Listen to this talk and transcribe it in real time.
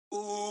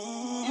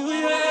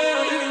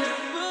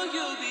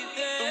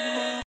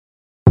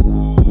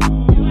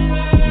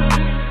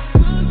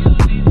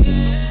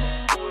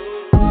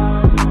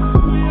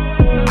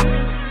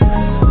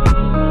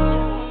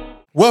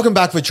Welcome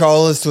back,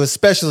 Patrollers, to a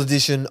special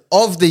edition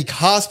of the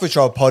Cast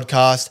Patrol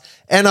podcast,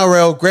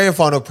 NRL Grand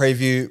Final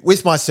Preview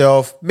with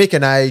myself, Mick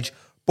and Age.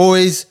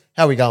 Boys,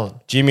 how we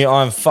going? Jimmy,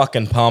 I'm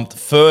fucking pumped.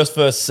 First,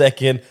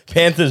 second.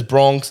 Panthers,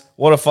 Broncos.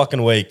 What a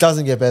fucking week.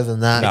 Doesn't get better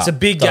than that. It's a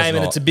big game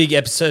and it's a big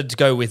episode to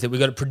go with it. We've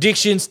got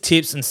predictions,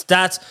 tips and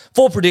stats.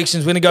 4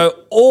 predictions. We're going to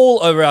go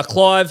all over our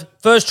Clive,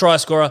 first try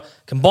scorer,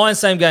 combined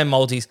same game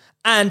multis,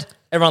 and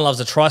everyone loves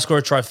a try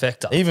scorer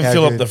trifecta. Even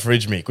fill up the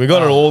fridge, Mick. We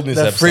got it all in this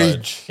episode.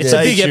 Fridge. It's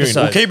a big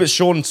episode. We'll keep it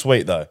short and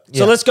sweet, though.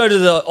 So let's go to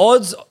the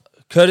odds,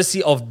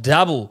 courtesy of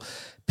Dabble.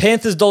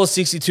 Panthers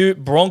 $1.62,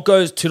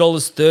 Broncos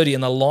 $2.30,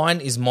 and the line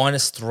is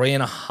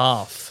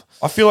 -3.5.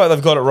 I feel like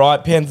they've got it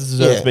right. Panthers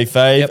deserve to be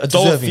faved.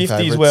 Deserving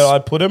 $1.50 is where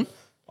I'd put them.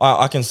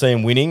 I can see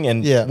them winning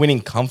and winning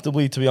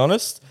comfortably, to be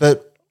honest.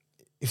 But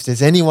if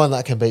there's anyone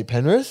that can beat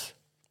Penrith,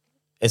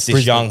 It's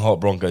this young,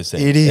 hot Broncos team.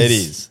 it is. It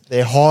is.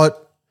 They're hot,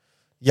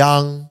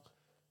 young,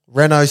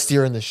 Renault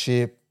steering the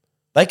ship.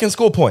 They can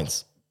score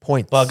points.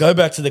 Points. But I'll go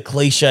back to the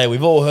cliche.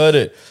 We've all heard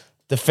it.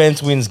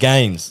 Defense wins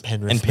games.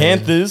 Penrith, and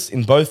Panthers,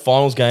 in both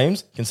finals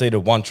games,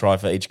 conceded 1 try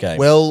for each game.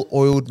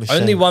 Well-oiled machine.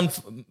 Only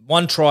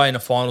one try in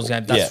a finals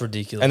game. That's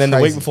ridiculous. And then the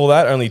Crazy. week before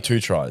that, only 2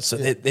 tries. So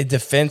their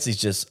defense is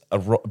just a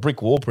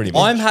brick wall pretty much.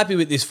 I'm happy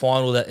with this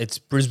final that it's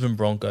Brisbane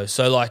Broncos.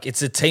 So, like,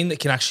 it's a team that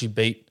can actually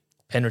beat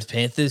Penrith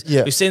Panthers.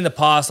 Yeah. We've seen in the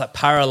past, like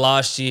Para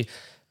last year,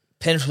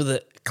 Penrith were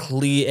the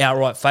clear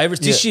outright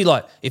favourites. This year,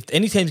 like, if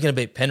any team's going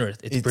to beat Penrith,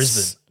 it's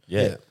Brisbane.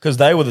 Yeah, because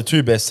they were the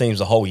 2 best teams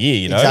the whole year,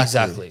 you know?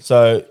 Exactly.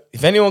 So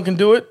if anyone can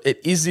do it, it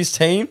is this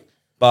team.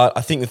 But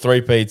I think the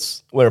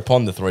three-peats, we're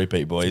upon the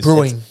three-peat, boys.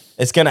 Brewing.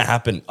 It's going to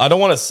happen. I don't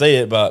want to see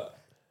it, but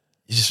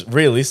just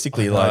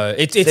realistically,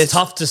 It's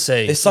tough to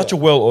see. It's such a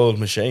well-oiled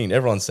machine.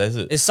 Everyone says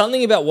it. There's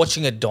something about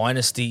watching a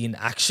dynasty in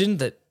action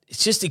that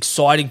it's just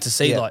exciting to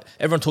see. Yeah. Like,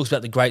 everyone talks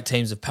about the great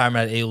teams of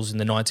Parramatta Eels in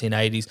the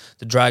 1980s,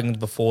 the Dragons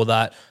before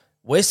that.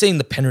 We're seeing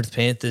the Penrith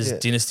Panthers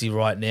dynasty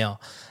right now.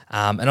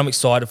 And I'm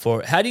excited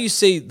for it. How do you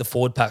see the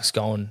forward packs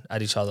going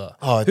at each other?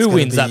 Who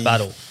wins that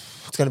battle?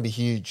 It's going to be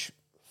huge.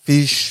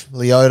 Fish,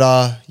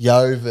 Leota,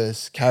 Yo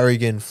versus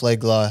Carrigan,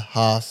 Flegler,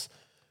 Haas.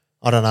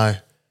 I don't know.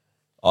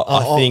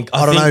 I think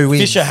who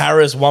wins. Fisher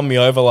Harris won me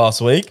over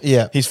last week.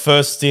 Yeah. His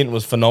first stint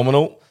was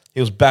phenomenal. He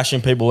was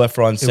bashing people left,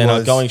 right, and centre,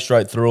 was. going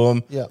straight through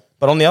them. Yeah.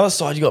 But on the other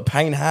side, you got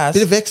Payne Haas.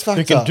 Bit of X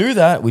factor. Who can do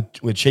that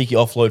with cheeky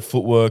offload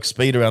footwork,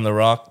 speed around the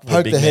ruck.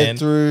 Poke big the man. head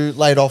through,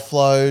 late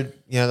offload.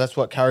 You know, that's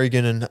what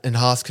Carrigan and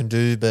Haas can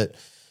do. But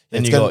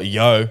Then you got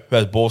Yo, who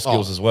has ball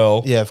skills as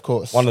well. Yeah, of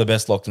course. One of the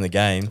best locks in the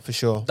game. For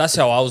sure. That's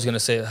how I was going to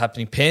see it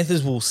happening.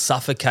 Panthers will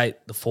suffocate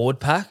the forward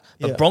pack,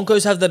 but Yeah.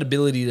 Broncos have that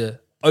ability to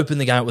open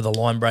the game up with a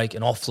line break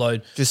and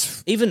offload.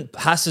 Just even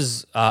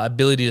Haas's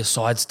ability to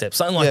sidestep,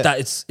 something like that.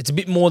 It's a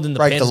bit more than the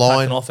break the Panthers line.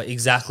 pack can offer.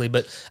 Exactly.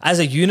 But as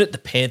a unit, the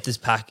Panthers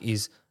pack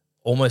is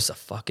almost a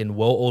fucking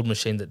well-oiled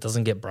machine that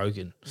doesn't get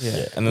broken.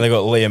 Yeah. And then they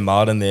got Liam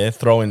Martin there,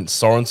 throwing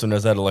Sorensen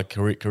as had like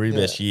career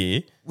best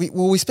year.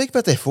 we speak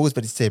about their forwards,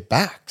 but it's their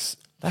backs.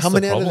 That's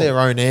Coming the out of problem. their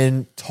own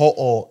end,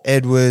 To'o,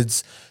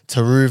 Edwards,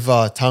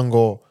 Taruva,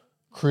 Tungo,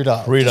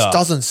 Critter. It just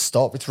doesn't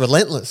stop. It's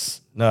relentless.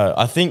 No,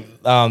 I think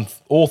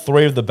all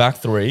 3 of the back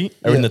 3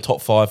 are in the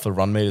top 5 for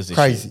run meters this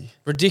year. Crazy.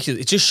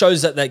 Ridiculous. It just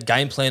shows that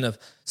game plan of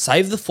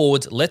save the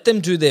forwards, let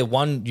them do their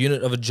one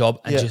unit of a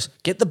job and just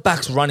get the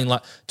backs running.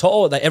 Like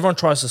To'o, everyone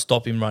tries to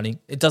stop him running.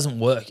 It doesn't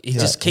work. He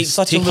just keeps He's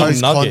such a ticking. little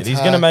Close nugget. He's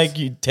going to contact. make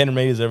you 10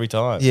 meters every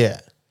time. Yeah.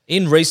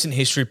 In recent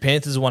history,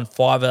 Panthers have won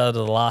 5 out of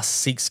the last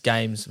 6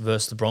 games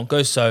versus the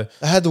Broncos. So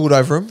They had the wood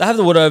over him. they have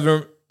the wood over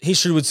them.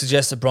 History would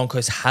suggest the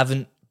Broncos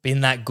haven't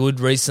been that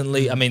good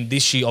recently. I mean,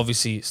 this year,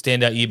 obviously,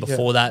 standout year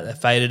before that, they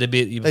faded a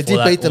bit. Year They before did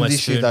that, beat them almost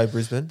this year, soon. though,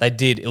 Brisbane. They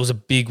did. It was a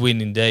big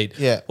win indeed.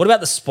 Yeah. What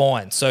about the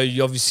spine? So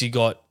you obviously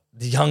got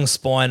the young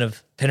spine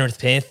of Penrith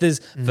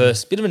Panthers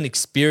versus a bit of an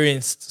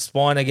experienced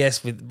spine, I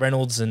guess, with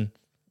Reynolds and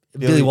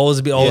Billy Wallace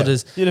a bit older.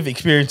 Bit of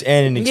experience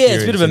and inexperience. Yeah,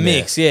 it's a bit of a in there.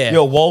 mix, yeah. You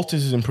got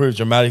Walters, who's improved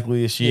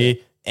dramatically this year.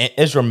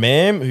 Ezra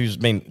Mam, who's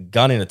been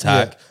gunning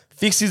attack,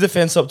 fixed his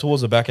defense up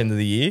towards the back end of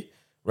the year.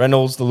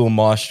 Reynolds, the little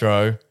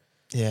maestro,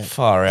 Yeah.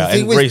 far The out. thing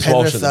And with Reece Walsh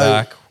Penrith, at the though,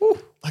 back. Whew.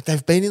 Like,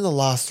 they've been in the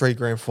last 3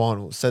 grand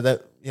finals. So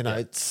that, you know,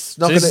 it's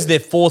not So this gonna- is their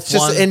 4th it's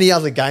just one. any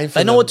other game for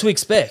They know them. what to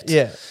expect.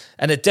 Yeah.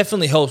 And it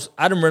definitely helps.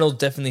 Adam Reynolds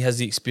definitely has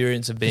the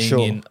experience of being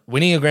sure. in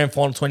winning a grand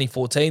final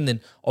 2014, then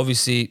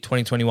obviously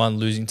 2021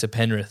 losing to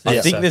Penrith.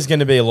 I think there's going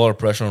to be a lot of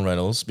pressure on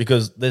Reynolds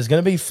because there's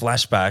going to be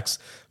flashbacks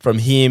from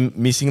him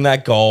missing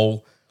that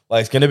goal.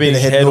 Like, it's going to be in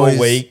his head all noise.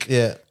 week.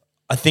 Yeah.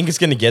 I think it's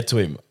going to get to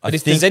him. But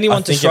if there's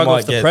anyone to struggle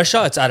with the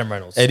pressure, it's Adam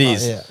Reynolds. It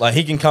is. yeah. Like,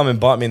 he can come and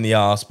bite me in the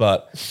ass,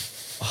 but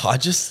I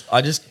just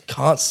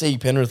can't see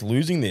Penrith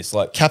losing this.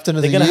 Like, Captain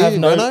of they're the gonna year, have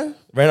no. Reno?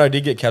 Reno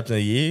did get captain of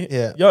the year.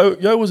 Yeah.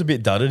 Yo was a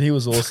bit dudded. He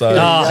was also.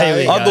 Here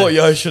we I go. thought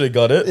Yo should have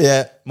got it.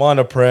 Yeah.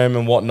 Minor prem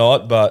and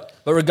whatnot, but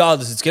But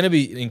regardless, it's going to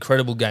be an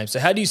incredible game. So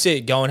how do you see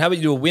it going? How about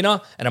you do a winner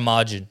and a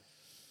margin?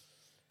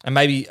 And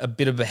maybe a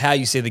bit of how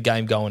you see the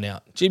game going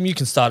out. Jim, you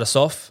can start us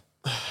off.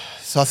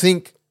 So I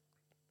think,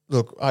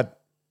 look, I'd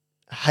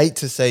hate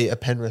to see a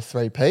Penrith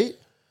 3-peat.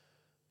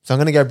 So I'm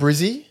going to go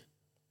Brizzy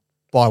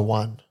by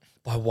 1.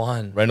 By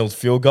 1. Reynolds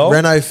field goal.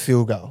 Renault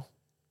field goal.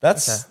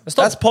 That's It's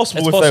not- possible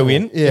it's if possible. they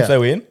win. Yeah. If they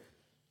win,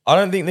 I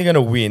don't think they're going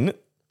to win.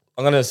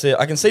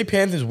 I can see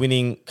Panthers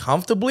winning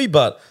comfortably,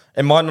 but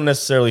it might not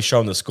necessarily show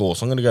in the score.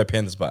 So I'm going to go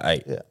Panthers by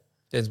 8. Yeah.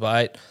 Tens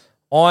by 8.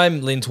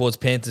 I'm leaning towards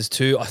Panthers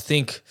too. I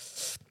think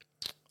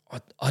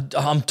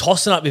I'm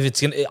tossing up if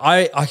it's going to...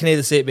 I can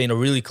either see it being a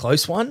really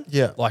close one,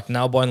 Yeah. like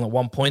nail biting like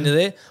 1 pointer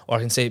there, or I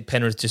can see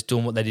Penrith just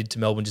doing what they did to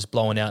Melbourne, just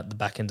blowing out the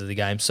back end of the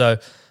game. So I'm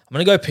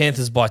going to go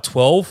Panthers by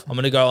 12. I'm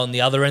going to go on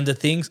the other end of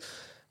things.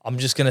 I'm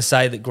just going to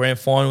say that grand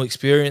final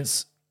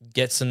experience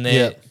gets them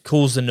there,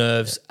 cools the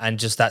nerves, and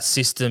just that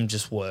system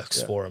just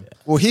works for them.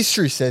 Well,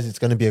 history says it's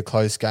going to be a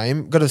close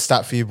game. Got a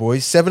stat for you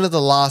boys. 7 of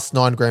the last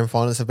 9 grand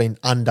finals have been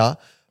under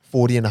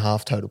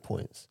 40.5 total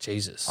points.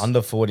 Jesus. Under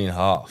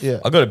 40.5. Yeah.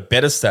 I got a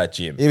better stat,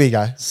 Jim. Here we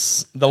go.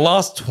 The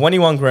last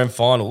 21 grand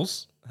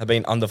finals have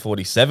been under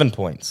 47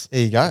 points.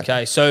 There you go.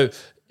 Okay, so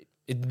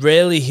it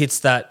rarely hits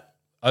that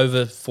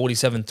over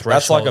 47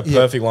 threshold. That's like a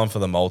perfect one for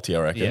the multi,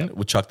 I reckon. Yeah.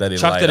 We'll chuck that in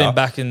Chuck later. that in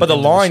back in- But the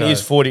into the line show.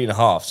 is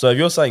 40.5. So if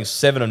you're saying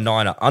 7 and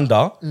 9 are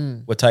under,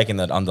 we're taking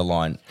that under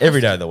line every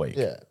day of the week.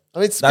 Yeah. I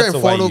mean, it's That's grand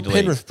the way final. you'd lead.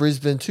 Penrith,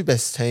 Brisbane, 2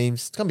 best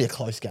teams. It's going to be a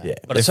close game. Yeah.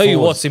 But I They're tell you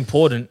forwards. what's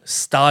important,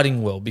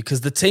 starting well, because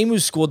the team who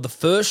scored the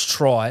first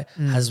try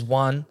has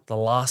won the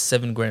last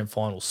 7 grand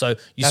finals. So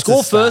you That's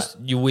score a stat. first,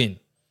 you win.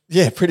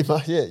 Yeah, pretty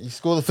much. Yeah, you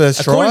score the first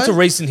According try. to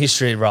recent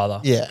history,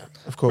 rather. Yeah,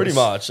 of course. Pretty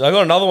much. I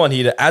got another one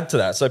here to add to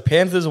that. So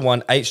Panthers have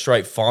won 8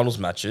 straight finals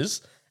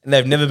matches, and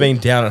they've never been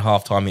down at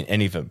halftime in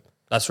any of them.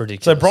 That's So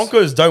ridiculous.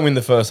 Broncos don't win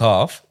the first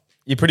half.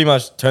 You pretty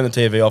much turn the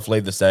TV off,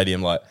 leave the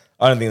stadium. Like,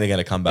 I don't think they're going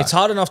to come back. It's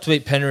hard enough to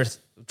beat Penrith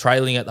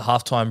trailing at the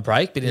halftime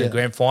break, but in a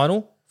grand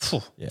final,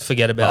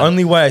 forget The about it.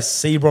 only way I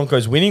see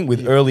Broncos winning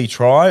with early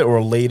try or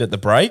a lead at the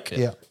break,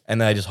 Yeah.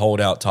 and they just hold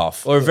out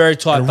tough. Or a very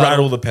tight and battle.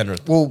 rattle the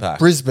Penrith Well, pack.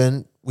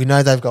 Brisbane, we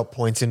know they've got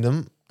points in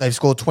them. They've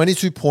scored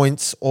 22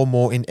 points or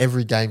more in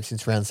every game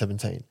since round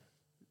 17.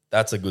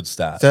 That's a good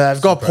stat. So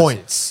they've got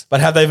points. But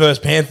have they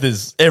versed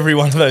Panthers every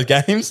one of those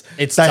games?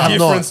 It's They tough. have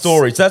different not.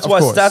 stories. That's Of why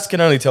course. stats can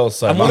only tell us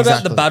so And much. what about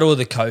Exactly. the battle of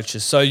the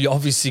coaches? So you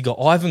obviously got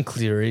Ivan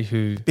Cleary,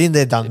 who Been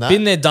there, done that.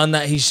 been there, done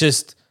that. He's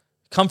just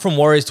come from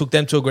Warriors, took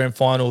them to a grand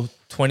final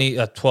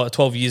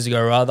 12 years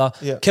ago, rather.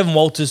 Yeah. Kevin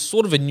Walters,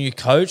 sort of a new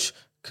coach,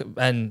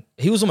 and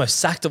he was almost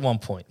sacked at one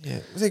point. Yeah.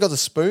 Was he got the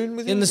spoon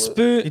with him? In the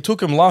spoon, He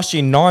took him last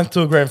year 9th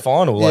to a grand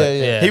final. Like,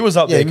 yeah. He was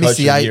up Yeah, there he missed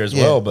coaching the the 8, year as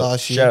yeah, well. But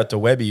last year. shout out to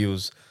Webby. He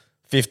was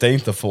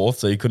 15th or 4th,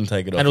 so you couldn't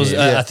take it off. and it was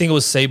him. I think it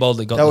was Seabold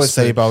that got That the was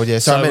spoon. Seabold, yeah.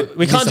 So I meant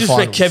we can't missed the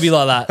disrespect finals. Kevy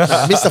like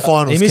that. Missed the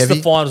finals, He missed the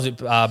Kevy. finals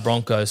with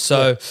Broncos.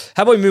 So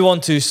how about we move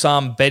on to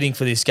some betting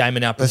for this game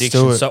and our Let's do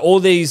predictions? it. So all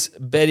these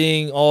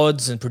betting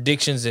odds and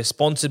predictions, they're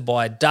sponsored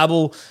by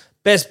Dabble,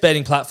 best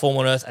betting platform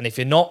on earth. And if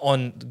you're not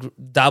on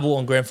Dabble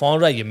on grand final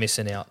day, you're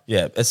missing out.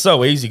 Yeah, it's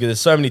so easy because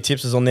there's so many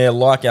tipsters on there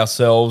like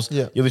ourselves.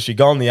 Yeah. You literally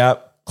go on the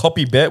app,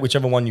 copy bet,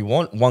 whichever one you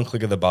want, one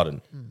click of the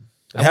button.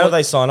 And how what- do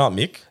they sign up,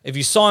 Mick? If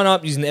you sign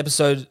up using the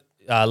episode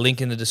link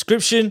in the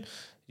description,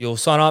 you'll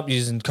sign up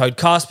using code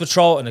Cast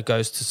Patrol, and it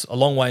goes to a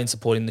long way in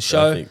supporting the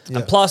show. Perfect.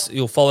 And plus,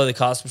 you'll follow the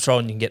Cast Patrol,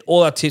 and you can get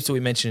all our tips that we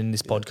mentioned in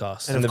this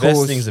podcast. And of the best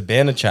course- thing is the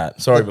banner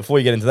chat. Sorry, before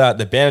you get into that,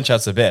 the banner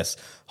chat's the best.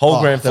 Whole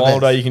Oh, grand the final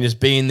best. day, you can just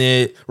be in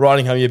there,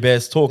 writing home your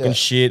best, talking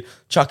shit,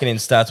 chucking in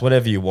stats,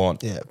 whatever you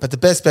want. Yeah, but the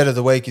best bet of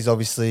the week is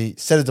obviously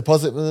set a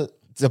deposit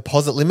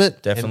limit.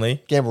 and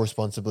Definitely. gamble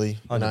responsibly.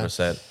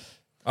 100%.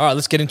 All right,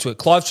 let's get into it.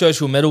 Clive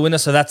Churchill, medal winner.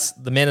 So that's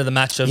the man of the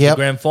match of the Yep.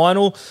 grand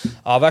final.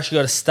 I've actually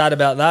got a stat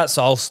about that,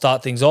 so I'll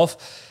start things off.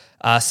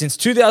 Since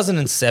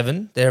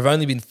 2007, there have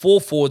only been 4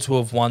 forwards who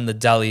have won the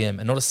Dally M,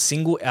 and not a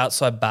single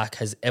outside back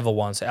has ever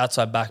won. So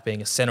outside back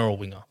being a centre or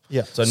winger.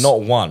 Yeah. So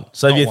not one.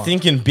 So if Not you're one.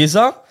 thinking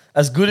Bizza,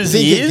 as good as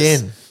Think he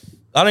is, again.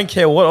 I don't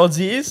care what odds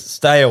he is,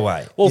 stay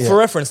away. Well, Yeah. for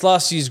reference,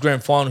 last year's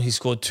grand final, he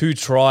scored 2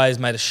 tries,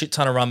 made a shit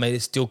ton of run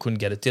meters, still couldn't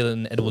get it.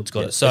 Dylan Edwards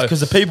got it. So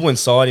Because the people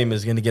inside him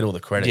is going to get all the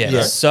credit. yeah. you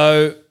know?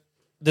 So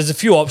there's a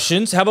few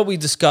options. How about we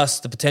discuss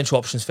the potential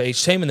options for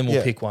each team and then we'll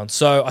Yeah. pick one.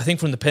 So I think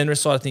from the Penrith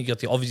side, I think you got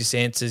the obvious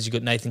answers. You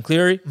got Nathan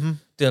Cleary,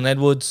 Dylan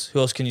Edwards. Who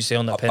else can you see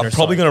on that I'm Penrith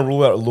probably side? going to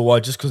rule out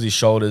Luai just because his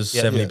shoulder's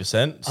Yeah.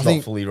 70%. It's I not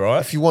think fully right.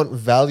 If you want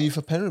value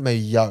for Penrith,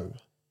 maybe Yo.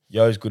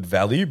 Yo's good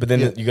value, but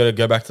then Yeah. you got to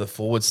go back to the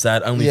forward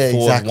stat. Only Yeah,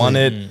 Ford exactly. won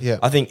it. Yeah.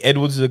 I think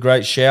Edwards is a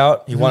great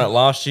shout. He won it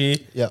last year.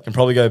 Yeah. Can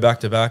probably go back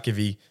to back if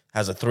he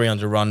has a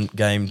 300 run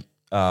game,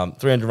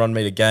 300 run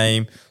meter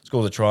game,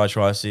 scores a try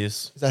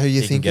assist. Is that who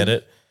you're he can get thinking?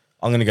 it.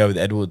 I'm going to go with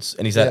Edwards,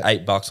 and he's at Yeah.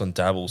 $8 on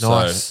Dabble, Nice.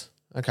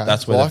 so Okay.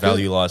 that's where Like the it.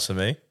 value lies for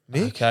me.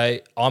 Mick?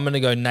 Okay, I'm going to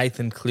go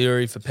Nathan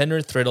Cleary for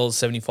Penrith,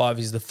 $3.75.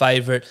 He's the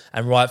favourite,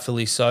 and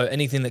rightfully so.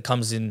 Anything that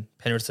comes in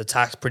Penrith's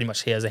attacks, pretty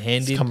much he has a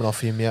hand in. Coming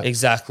off him, yeah.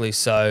 Exactly.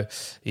 So,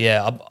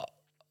 yeah.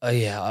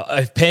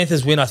 If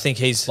Panthers win, I think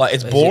he's... Like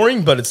it's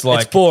boring, but it's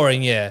like it's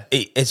boring, yeah.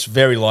 it's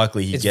very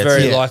likely he It's gets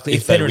very it likely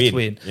if if they Penrith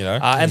win. win. You know,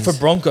 And for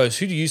Broncos,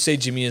 who do you see,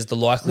 Jimmy, as the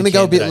likely I'm going to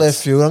go a bit candidates?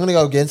 left field. I'm going to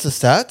go against the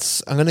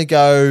stats. I'm going to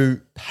go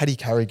Paddy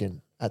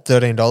Carrigan at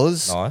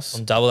 $13 nice.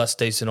 On double, that's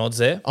decent odds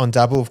there. on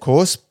Dabble, of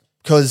course.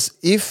 Because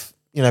if,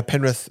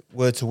 Penrith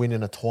were to win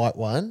in a tight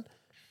one,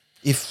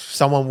 if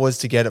someone was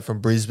to get it from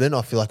Brisbane,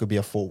 I feel like it would be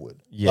a forward,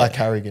 like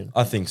Carrigan.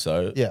 I think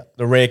so. Yeah.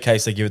 The rare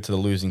case they give it to the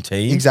losing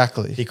team.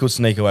 Exactly. He could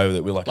sneak away with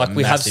it with like a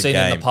we have massive seen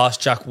game. in the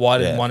past, Jack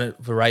White had won it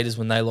for Raiders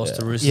when they lost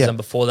to Roosters, Yeah. and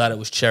before that it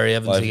was Cherry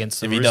Evans Like,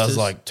 against the if Roosters. he does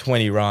like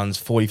 20 runs,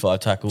 45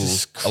 tackles,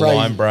 Just a crazy.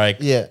 line break,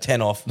 Yeah.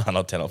 10 off. No,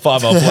 not 10 off.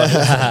 5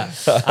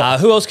 off.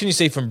 Who else can you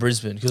see from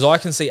Brisbane? Because I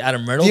can see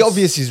Adam Reynolds. The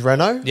obvious is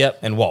Renault Yep.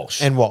 and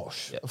Walsh. and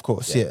Walsh, of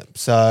course. Yeah.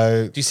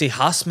 So, Do you see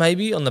Huss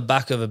maybe on the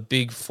back of a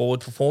big forward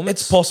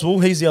performance? It's possible.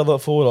 He's the other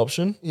forward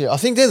option. yeah, I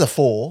think they're the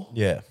four.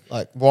 Yeah.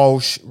 Like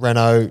Walsh,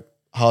 Renault,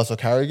 Haas or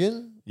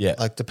Carrigan. Yeah.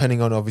 Like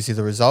depending on obviously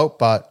the result,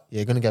 but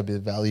you're going to go a bit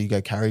of value. You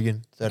go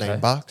Carrigan,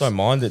 $13. Don't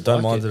mind it.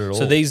 Don't mind it at all.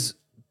 So these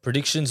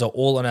predictions are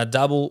all on our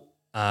double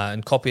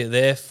and copy it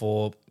there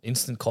for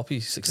instant copy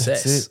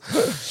success.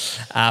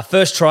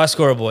 First try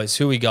scorer, boys.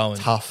 Who are we going?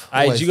 Tough.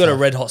 Age, Always you got a tough.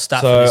 red hot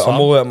stat for So this I'm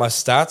one. all about my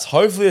stats.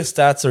 Hopefully the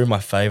stats are in my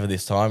favour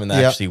this time and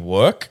they Yep. actually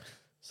work.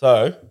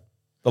 So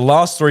the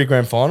last 3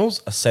 grand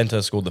finals, a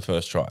centre scored the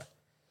first try.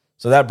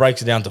 So that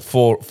breaks it down to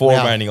four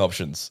Wow. remaining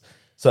options.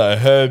 So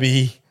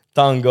Herbie,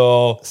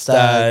 Tungo,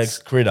 Stags,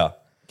 Critter.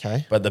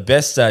 Okay. But the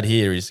best stat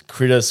here is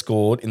Critter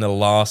scored in the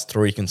last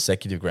 3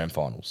 consecutive grand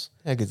finals.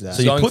 How good's that?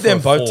 So you Going put for them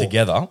a both 4.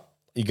 together,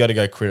 you got to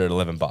go Critter at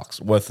 $11.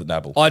 Worth the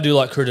dabble. I do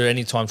like Critter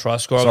anytime try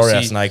scorer. Sorry I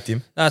Obviously, snaked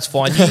him. That's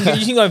fine.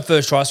 You can go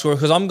first try scorer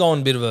because I'm going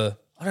a bit of a,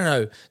 I don't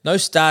know, no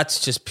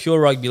stats, just pure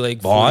rugby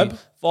league Vibe?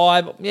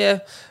 Vibe, yeah.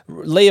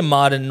 Liam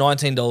Martin,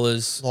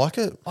 $19. Like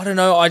it? I don't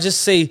know. I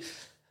just see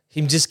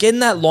him just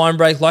getting that line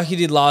break like he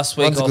did last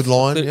week. Runs a off good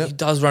line, He yep.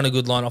 does run a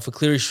good line off a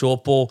Cleary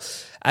short ball.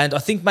 And I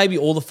think maybe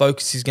all the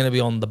focus is going to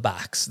be on the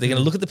backs. They're going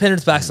to look at the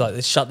Penrith backs like,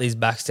 let's shut these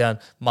backs down.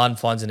 Martin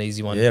finds an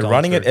easy one. Yeah, going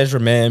running at through. Ezra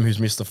Mam, who's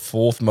missed the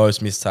 4th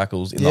most missed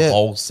tackles in Yeah. the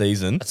whole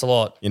season. That's a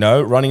lot. You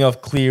know, running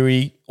off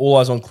Cleary, all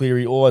eyes on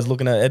Cleary, always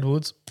looking at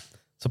Edwards.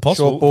 It's a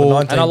possible Short ball. for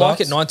 19 And I like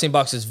bucks. it.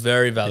 $19 is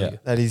very value. Yeah.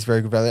 That is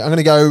very good value. I'm going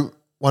to go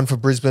one for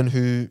Brisbane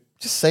who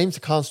just seems to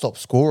can't stop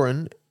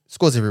scoring.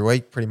 Scores every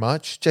week pretty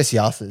much. Jesse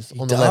Arthurs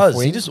on the left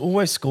wing. He just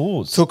always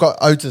scores. took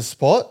Oates'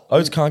 spot.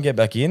 Oates can't get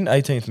back in,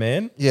 18th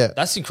man. Yeah.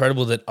 That's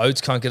incredible that Oates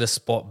can't get a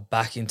spot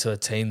back into a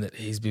team that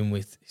he's been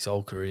with his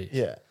whole career.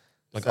 Yeah.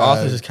 Like So-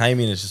 Arthur just came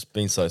in and has just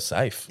been so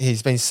safe.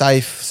 He's been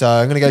safe. So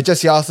I'm going to go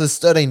Jesse Arthurs,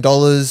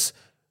 $13,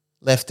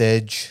 left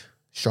edge,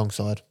 strong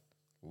side.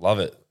 Love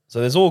it.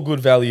 So there's all good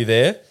value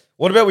there.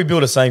 What about we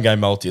build a same game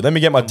multi? Let me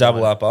get my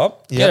double app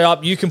up. Get it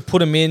up. You can put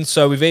them in.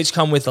 So we've each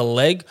come with a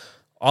leg.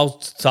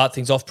 I'll start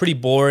things off pretty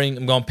boring.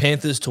 I'm going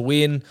Panthers to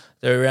win.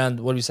 They're around,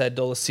 what do we say,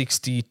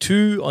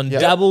 $1.62 on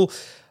double.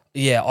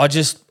 Yeah,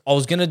 I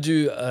was going to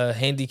do a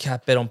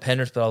handicap bet on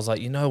Penrith, but I was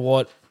like, you know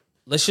what?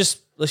 Let's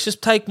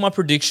just take my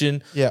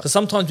prediction. Yeah. Because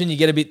sometimes when you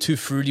get a bit too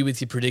fruity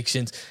with your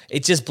predictions,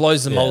 it just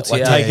blows the multi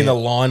Like out. taking the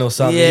line or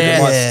something. Yeah.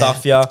 It might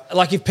stuff you.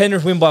 Like if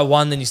Penrith win by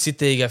 1, then you sit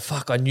there, you go,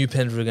 fuck, I knew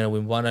Penrith were going to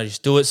win. Why not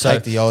just do it? So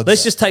Take the odds.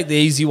 let's just take the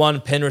easy one,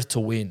 Penrith to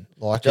win.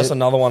 Like Just it.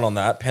 another one on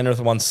that.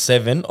 Penrith won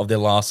 7 of their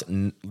last,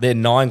 their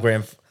 9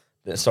 grand.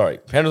 Sorry,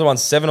 Penrith won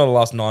 7 of the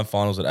last 9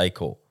 finals at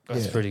Acor.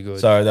 That's pretty good.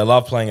 So they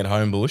love playing at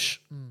Homebush.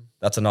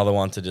 That's another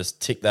one to just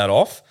tick that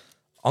off.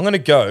 I'm going to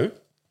go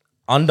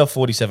under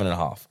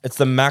 47.5. It's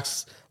the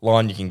max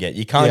line you can get.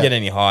 You can't Yeah. get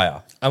any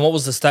higher. And what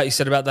was the stat you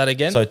said about that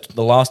again? So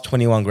the last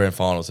 21 grand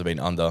finals have been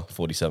under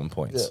 47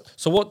 points. Yeah.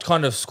 So what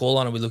kind of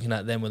scoreline are we looking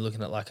at then? We're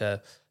looking at like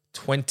a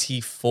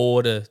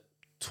 24 to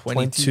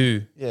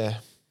 22. Yeah.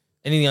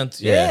 Anything on?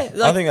 Yeah,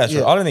 like- I think that's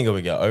yeah. right. I don't think it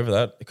would go over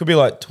that. It could be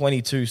like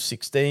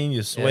 22-16,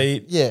 you're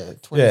sweet. Yeah.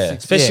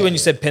 26. especially yeah. when you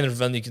said Penrith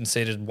only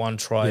conceded 1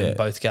 try in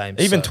both games.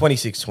 Even so,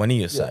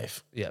 26-20 is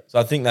safe. Yeah. So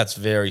I think that's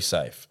very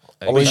safe.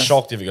 I'll be Okay.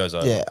 shocked if it goes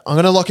over. Yeah. I'm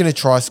going to lock in a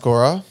try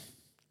scorer. I'm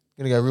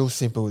going to go real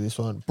simple with this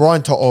one.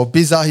 Brian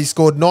Bizza, he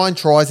scored 9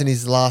 tries in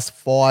his last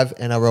 5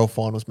 NRL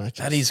finals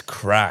matches. That is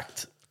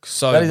cracked.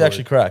 So That is good.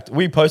 actually cracked.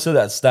 We posted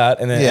that stat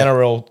and then Yeah.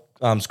 NRL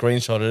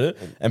screenshotted it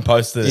and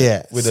posted Yeah.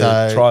 it with so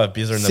a try of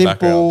Bizzer in the background.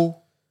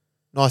 Simple,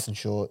 nice and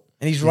short.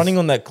 And he's running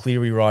on that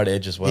Cleary right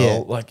edge as well.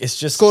 Yeah. Like it's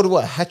just. Scored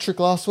what, a hat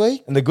trick last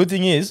week? And the good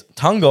thing is,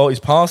 Tungo is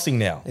passing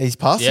now. He's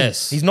passing.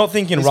 Yes. He's not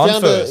thinking He's run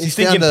found first. a- He's he's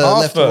thinking found a pass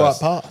left to right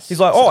first. pass. He's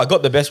like, I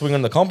got the best wing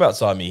on the comp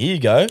outside me. Here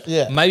you go.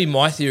 Yeah. Maybe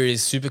my theory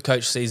is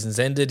Supercoach season's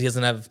ended. He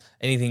doesn't have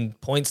anything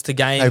points to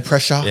gain. No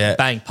pressure. Yeah.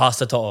 Bang, pass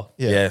to Toto.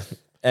 Yeah.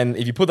 And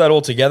if you put that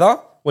all together,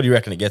 what do you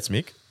reckon it gets,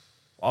 Mick?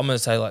 I'm going to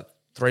say like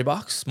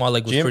 $3. My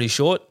leg was Jim? pretty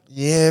short.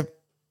 Yeah.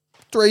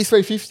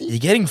 350. You're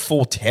getting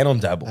 410 on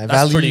Dabble. Hey, That's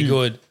value. pretty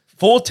good.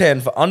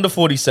 410 for under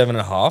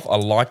 47.5. I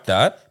like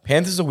that.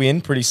 Panthers a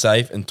win, pretty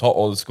safe, and top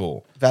all the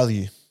score.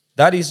 Value.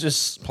 That is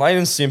just plain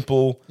and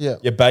simple. Yeah.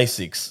 Your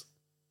basics.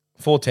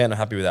 410, I'm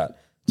happy with that.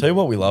 Tell you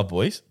what we love,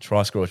 boys.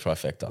 Try, score,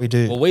 trifecta. We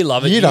do. Well, we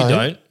love it. You You don't.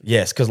 don't.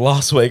 Yes, because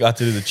last week I had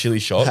to do the chili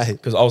shot Hey.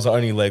 because I was the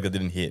only leg that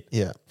didn't hit.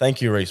 Yeah.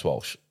 Thank you, Reece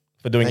Walsh,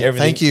 for doing Thank-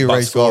 everything thank you, but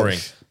Reece scoring.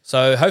 Walsh.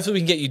 So hopefully we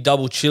can get you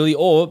double chili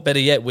or better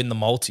yet, win the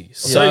multi. I'll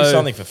So, tell you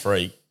something for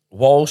free.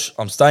 Walsh,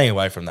 I'm staying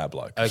away from that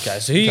bloke. Okay,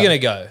 so who are you going to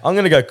go? I'm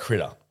going to go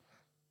Critter.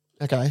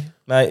 Okay.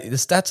 Mate, the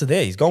stats are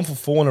there. He's gone for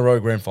 4 in a row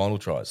grand final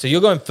tries. So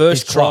you're going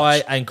first He's try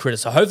clutch. and critter.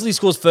 So hopefully he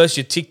scores first.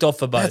 You're ticked off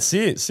for both. That's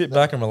it. Sit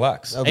back and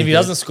relax. And if he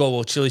doesn't score,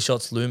 well, chili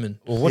shot's looming.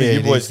 Well, what Yeah, are you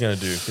it boys is. going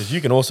to do? Because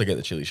you can also get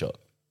the chili shot.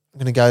 I'm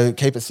going to go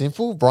keep it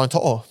simple. Brian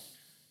Toto.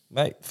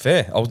 Mate,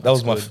 fair. That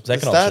was my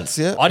second Stats,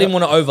 option. yeah. I didn't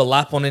want to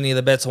overlap on any of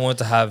the bets. I wanted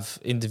to have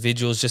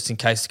individuals just in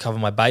case to cover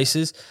my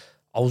bases.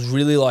 I was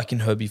really liking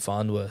Herbie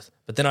Farnworth.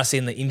 But then I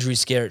seen the injury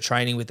scare at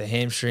training with the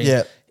hamstring.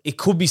 Yeah. It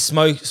could be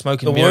smoke and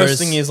The mirrors. worst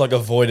thing is like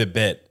avoid a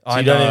bet. So I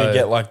you don't know. even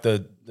get like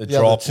the The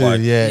drop. other two,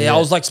 Like, Yeah, I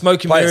was like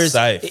smoke and Play it mirrors.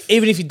 safe.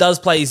 Even if he does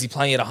play, is he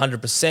playing at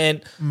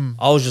 100%?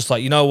 I was just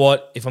like, you know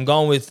what? If I'm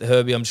going with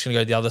Herbie, I'm just going to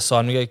go the other side.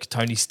 I'm going to go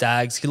Tony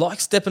Staggs. He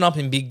likes stepping up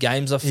in big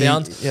games, I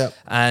found. yeah.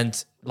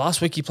 And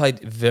last week he played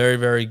very,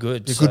 very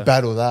good. It's a good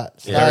battle, that.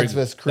 Stags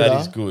versus Critter.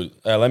 that is good.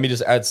 Let me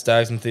just add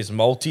Stags into this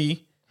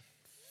multi.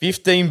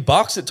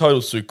 $15 at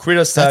total suit.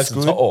 Critter, Stags, That's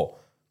and good. oh,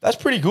 that's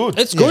pretty good.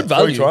 It's good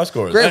value. 3 try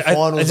scorers. Grand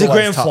final It's is a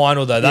always grand tough.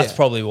 final, though. That's Yeah.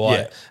 probably why. Yeah,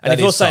 And that if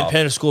you're is saying tough.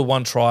 Penrith scored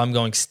 1 try, I'm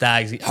going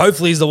Staggs.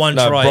 Hopefully he's the one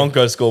No, try.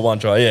 Broncos score 1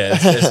 try. Yeah,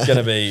 it's going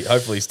to be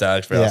hopefully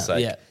Stags for Yeah. our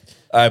sake. Yeah.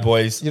 All right,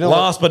 boys. You know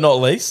Last but not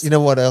least, You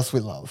know what else we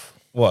love?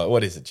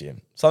 what is it,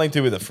 Jim? Something to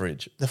do with the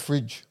fridge. The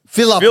fridge.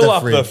 Fill up Fill the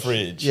up fridge. the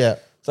fridge. Yeah.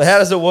 So how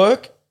does it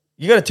work?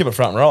 You got to tip a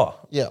front rower.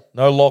 Yeah.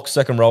 No locks,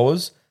 second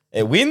rowers.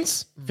 It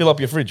wins. Fill up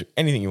your fridge.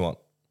 Anything you want.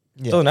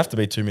 Yeah. Doesn't have to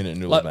be 2-minute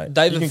noodles, Like mate.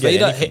 David You can get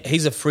Feeder, anything.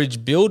 he's a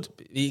fridge build.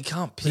 You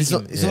can't pick he's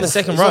him. not- He's he's in not the a-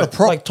 second he's row. not a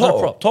prop. Like Not a Toll.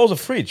 prop. Toll's a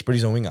fridge, but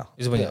he's a winger.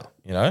 He's a winger.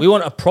 You know? We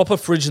want a proper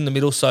fridge in the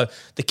middle. So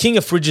the king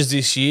of fridges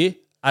this year,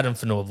 Adam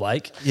Fanua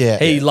Blake. Yeah.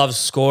 He Yeah. loves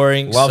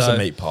scoring. Loves so- a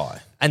meat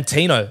pie. And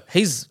Tino,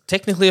 he's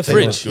technically a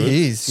fridge.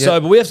 He is. Yeah. So,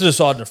 but we have to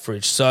decide on a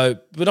fridge. So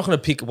we're not going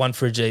to pick one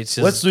fridge each.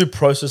 Let's do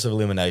process of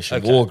elimination.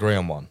 Okay. We'll all agree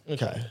on one.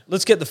 okay.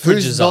 Let's get the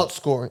Who's fridges not up.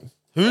 scoring?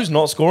 Who's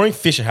not scoring?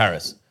 Fisher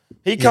Harris.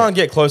 He can't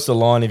get close to the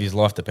line if his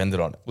life depended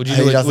on it. Would you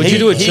He do? doesn't- Would you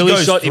do a he chili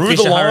goes shot if through the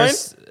Fisher line?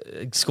 Harris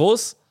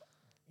scores?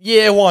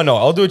 Yeah, why not?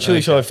 I'll do a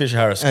chili shot if Fisher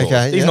Harris scores.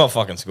 Okay, He's yeah. not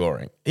fucking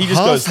scoring. He just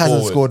Haas goes hasn't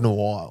forward. scored in a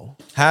while.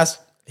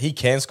 He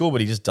can score,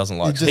 but he just doesn't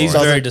like He just scoring. He's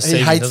very doesn't-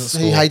 deceiving, He doesn't hates,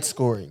 he score. hates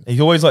scoring. He's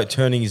always like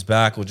turning his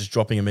back or just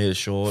dropping a meter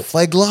short.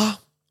 Flegler?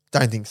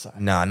 Don't think so.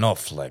 Nah, not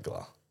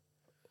Flegler.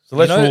 So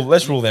know-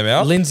 let's rule them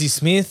out. Lindsay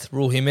Smith,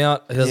 rule him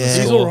out. He doesn't Yeah.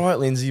 score. He's all right,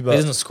 Lindsay, He but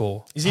doesn't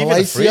score. is he even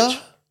a fridge? Palacia?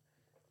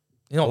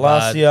 He's not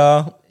Last bad.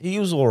 year, he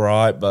was all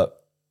right, but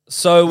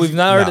So we've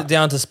narrowed Nah. it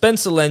down to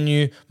Spencer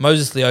Lenu,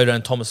 Moses Leota,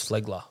 and Thomas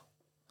Flegler.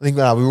 I think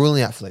we're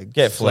ruling out Fleg.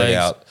 get Fleg Flegs.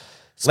 out.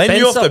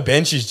 Lenny off Spencer- the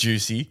bench is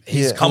juicy.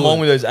 He's Yeah. come on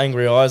with those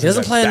angry eyes. He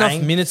doesn't and play go enough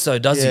bang. minutes though,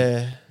 does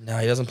Yeah. No,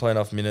 he doesn't play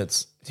enough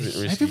minutes. It's a bit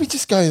risky. Maybe we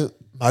just go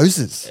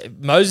Moses. he?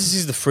 Moses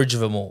is the fridge of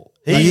them all.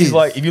 He He's is.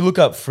 like, if you look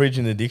up fridge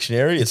in the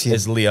dictionary, it's him.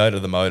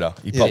 Leota the motor.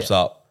 He pops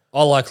up.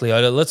 I like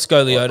Leota. Let's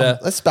go Leota.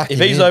 Let's back If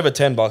him he's in. over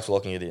 $10,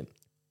 locking it in.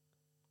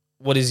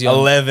 What is he on?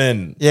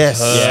 11.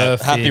 Yes. Yeah,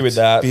 Perfect. happy with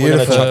that. We're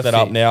Beautiful. going to chuck that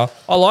up now.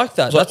 I like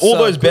that. So That's all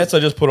those good. bets I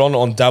just put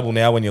on Dabble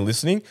now when you're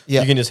listening,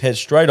 Yeah. you can just head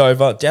straight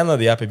over, download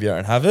the app if you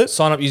don't have it.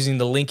 Sign up using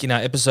the link in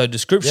our episode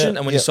description, Yeah.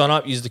 and when Yeah. you sign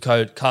up, use the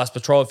code Cast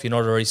Patrol if you're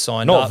not already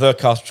signed Not up. the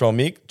Cast Patrol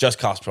Mick, just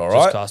Cast Patrol,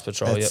 Just right? Cast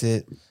Patrol. That's Yep.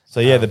 it. So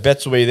yeah, the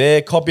bets will be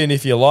there. Copy it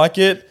if you like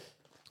it.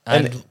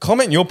 And, And-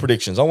 comment your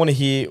predictions. I want to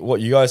hear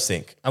what you guys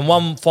think. And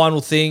one final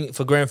thing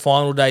for Grand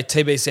Final Day,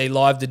 TBC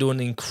Live, they're doing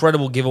an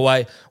incredible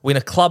giveaway. Win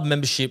a club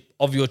membership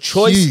of your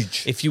choice.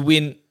 Huge. If you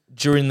win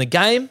during the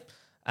game.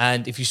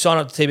 And if you sign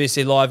up to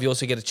TBC Live, you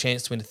also get a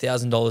chance to win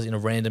 $1,000 in a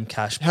random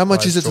cash. How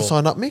much prize is it draw. to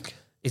sign up, Mick?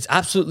 It's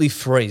absolutely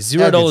free.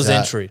 $0 that?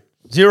 entry.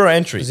 Zero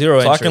entry.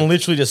 Zero so entry. I can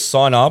literally just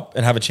sign up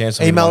and have a chance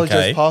to win Email 1K.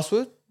 address,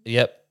 password,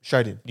 Yep.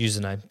 straight in.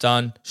 Username.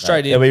 Done.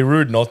 Straight in. It'd be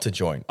rude not to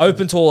join.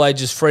 Open to all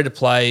ages, free to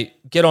play.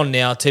 Get on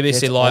now,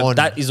 TBC Get Live. on.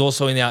 That is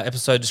also in our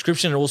episode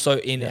description and also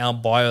in our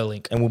bio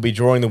link. And we'll be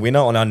drawing the winner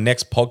on our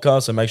next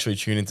podcast. So make sure you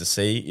tune in to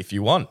see if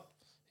you won.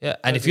 Yeah,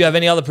 and if you have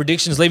any other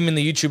predictions, leave them in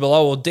the YouTube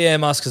below or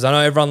DM us because I know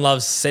everyone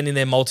loves sending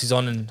their multis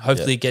on and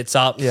hopefully it gets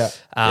up. Yeah.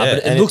 Yeah,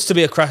 But and it looks to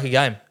be a cracker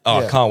game. Oh,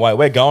 Yeah. I can't wait.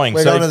 We're going.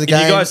 We're so going to if, the if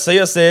you game. guys see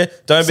us there,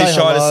 don't be Say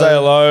shy to hello. say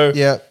hello.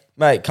 Yeah.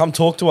 Mate, come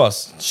talk to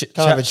us.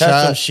 Come have a chat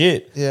chat. some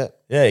shit. Yeah.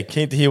 Yeah,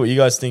 keen to hear what you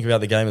guys think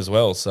about the game as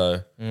well.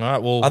 So All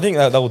right, well, I think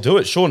that will do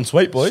it. Short and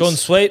sweet, boys. short and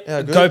sweet.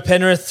 Yeah, good. Go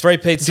Penrith, 3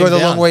 Peats Enjoy in the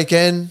down. long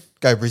weekend.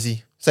 Go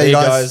Brizzy. See you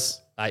guys.